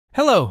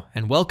Hello,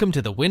 and welcome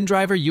to the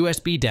WinDriver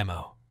USB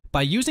demo.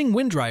 By using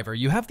WinDriver,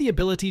 you have the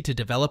ability to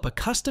develop a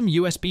custom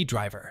USB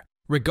driver,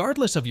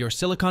 regardless of your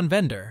silicon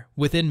vendor,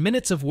 within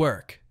minutes of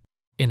work.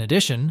 In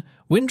addition,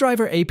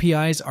 WinDriver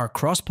APIs are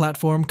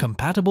cross-platform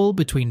compatible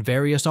between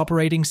various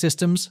operating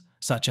systems,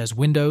 such as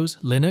Windows,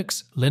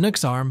 Linux,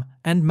 Linux ARM,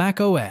 and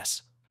Mac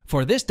OS.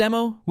 For this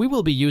demo, we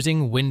will be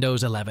using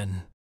Windows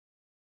 11.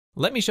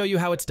 Let me show you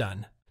how it's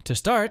done. To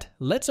start,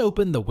 let's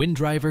open the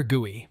WinDriver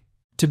GUI.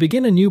 To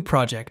begin a new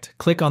project,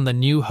 click on the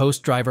New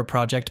Host Driver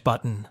Project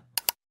button.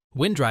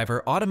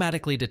 WinDriver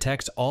automatically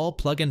detects all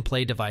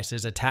plug-and-play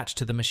devices attached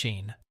to the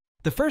machine.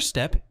 The first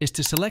step is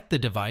to select the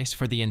device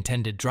for the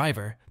intended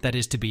driver that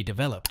is to be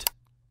developed.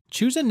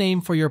 Choose a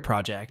name for your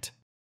project.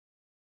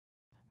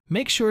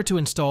 Make sure to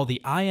install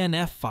the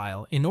INF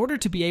file in order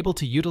to be able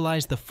to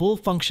utilize the full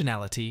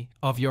functionality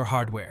of your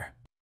hardware.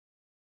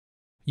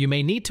 You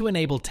may need to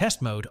enable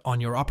test mode on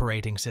your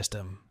operating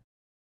system.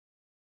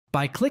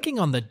 By clicking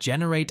on the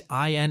Generate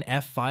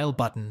INF File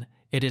button,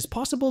 it is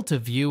possible to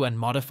view and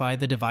modify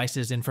the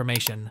device's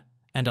information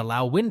and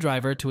allow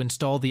WinDriver to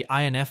install the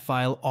INF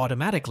file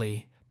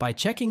automatically by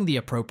checking the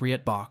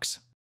appropriate box.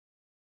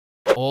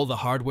 All the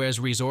hardware's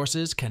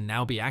resources can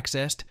now be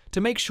accessed to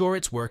make sure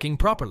it's working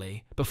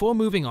properly before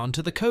moving on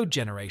to the code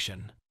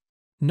generation.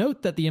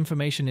 Note that the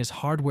information is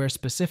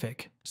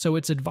hardware-specific, so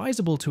it's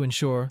advisable to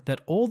ensure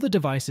that all the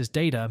device's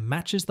data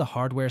matches the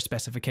hardware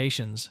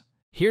specifications.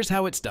 Here's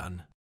how it's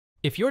done.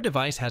 If your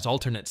device has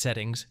alternate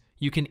settings,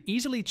 you can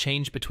easily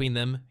change between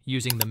them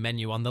using the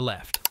menu on the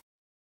left.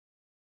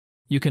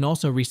 You can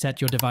also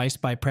reset your device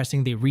by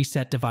pressing the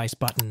Reset Device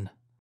button.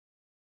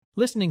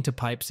 Listening to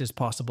pipes is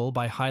possible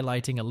by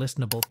highlighting a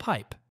listenable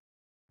pipe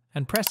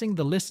and pressing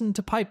the Listen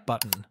to Pipe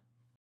button.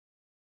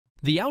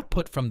 The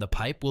output from the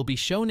pipe will be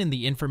shown in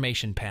the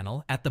information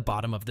panel at the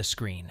bottom of the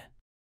screen.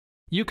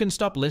 You can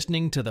stop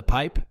listening to the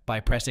pipe by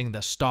pressing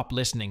the Stop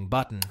Listening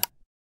button.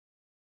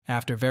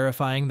 After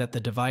verifying that the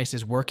device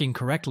is working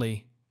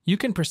correctly, you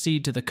can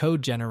proceed to the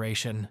code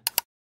generation.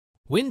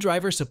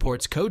 WinDriver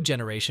supports code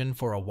generation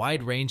for a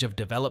wide range of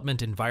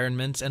development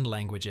environments and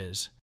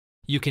languages.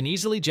 You can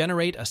easily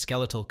generate a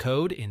skeletal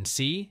code in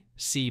C,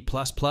 C++,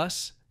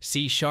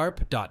 C#,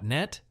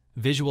 .NET,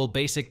 Visual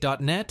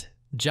Basic.NET,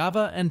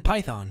 Java, and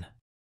Python.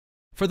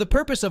 For the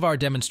purpose of our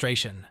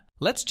demonstration,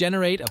 let's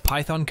generate a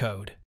Python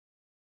code.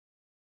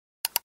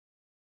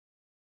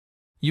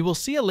 You will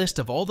see a list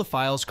of all the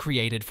files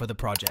created for the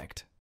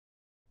project.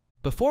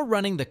 Before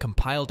running the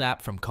compiled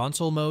app from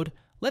console mode,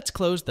 let's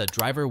close the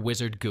Driver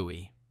Wizard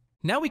GUI.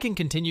 Now we can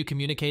continue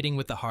communicating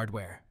with the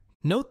hardware.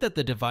 Note that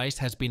the device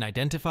has been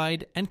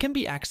identified and can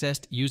be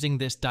accessed using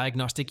this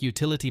Diagnostic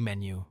Utility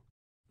menu.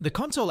 The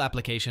console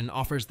application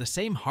offers the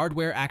same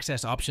hardware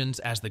access options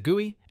as the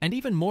GUI and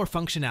even more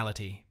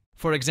functionality.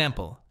 For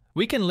example,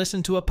 we can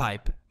listen to a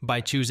pipe by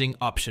choosing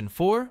Option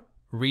 4,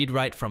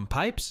 Read-Write from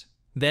Pipes,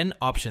 then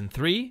Option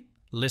 3,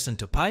 Listen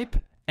to Pipe,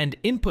 and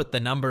input the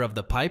number of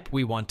the pipe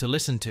we want to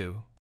listen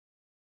to.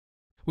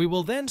 We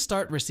will then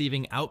start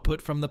receiving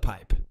output from the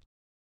pipe.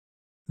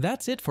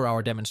 That's it for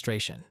our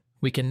demonstration.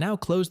 We can now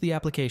close the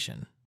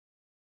application.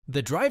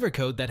 The driver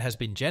code that has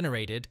been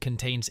generated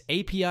contains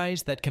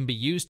APIs that can be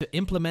used to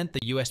implement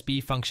the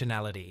USB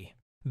functionality.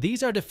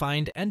 These are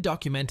defined and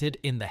documented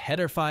in the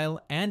header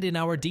file and in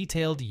our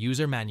detailed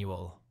user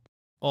manual.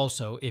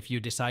 Also, if you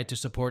decide to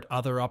support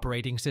other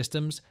operating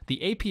systems,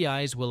 the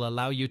APIs will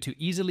allow you to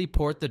easily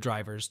port the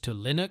drivers to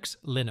Linux,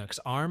 Linux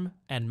ARM,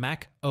 and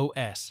Mac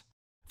OS.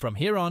 From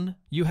here on,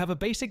 you have a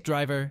basic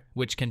driver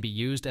which can be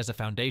used as a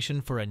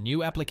foundation for a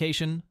new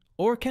application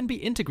or can be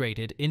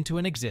integrated into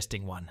an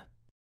existing one.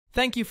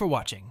 Thank you for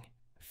watching.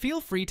 Feel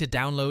free to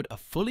download a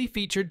fully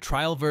featured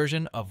trial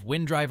version of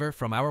WinDriver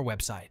from our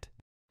website.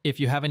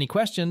 If you have any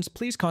questions,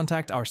 please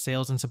contact our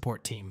sales and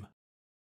support team.